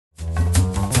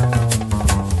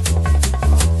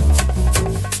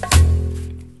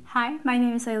Hi, my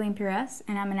name is Eylene Pirez,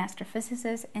 and I'm an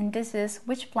astrophysicist, and this is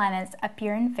which planets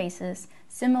appear in phases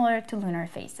similar to lunar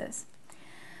phases.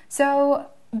 So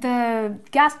the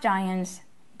gas giants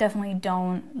definitely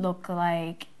don't look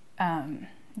like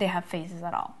they have phases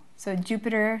at all. So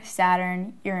Jupiter,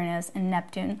 Saturn, Uranus, and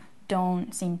Neptune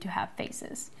don't seem to have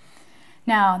phases.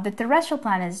 Now, the terrestrial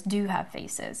planets do have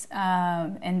phases,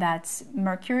 and that's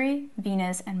Mercury,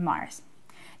 Venus, and Mars.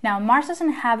 Now, Mars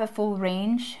doesn't have a full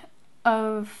range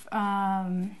of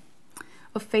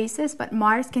phases, but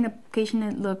Mars can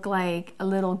occasionally look like a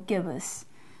little gibbous.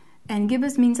 And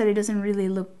gibbous means that it doesn't really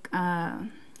look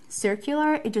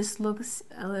circular, it just looks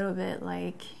a little bit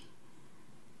like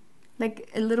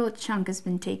a little chunk has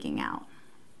been taken out.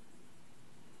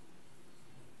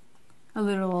 A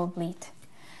little oblate.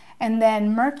 And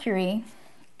then Mercury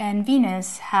and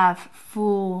Venus have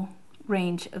full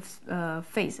range of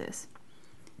phases.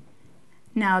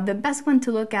 Now, the best one to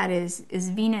look at is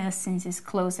Venus, since it's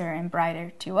closer and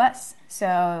brighter to us.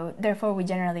 So therefore, we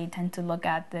generally tend to look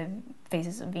at the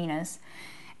phases of Venus.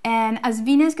 And as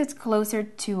Venus gets closer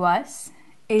to us,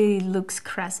 it looks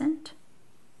crescent.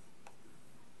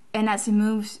 And as it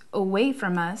moves away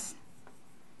from us,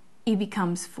 it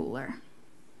becomes fuller.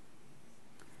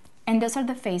 And those are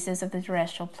the phases of the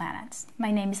terrestrial planets.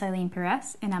 My name is Eylene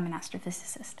Pirez, and I'm an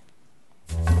astrophysicist.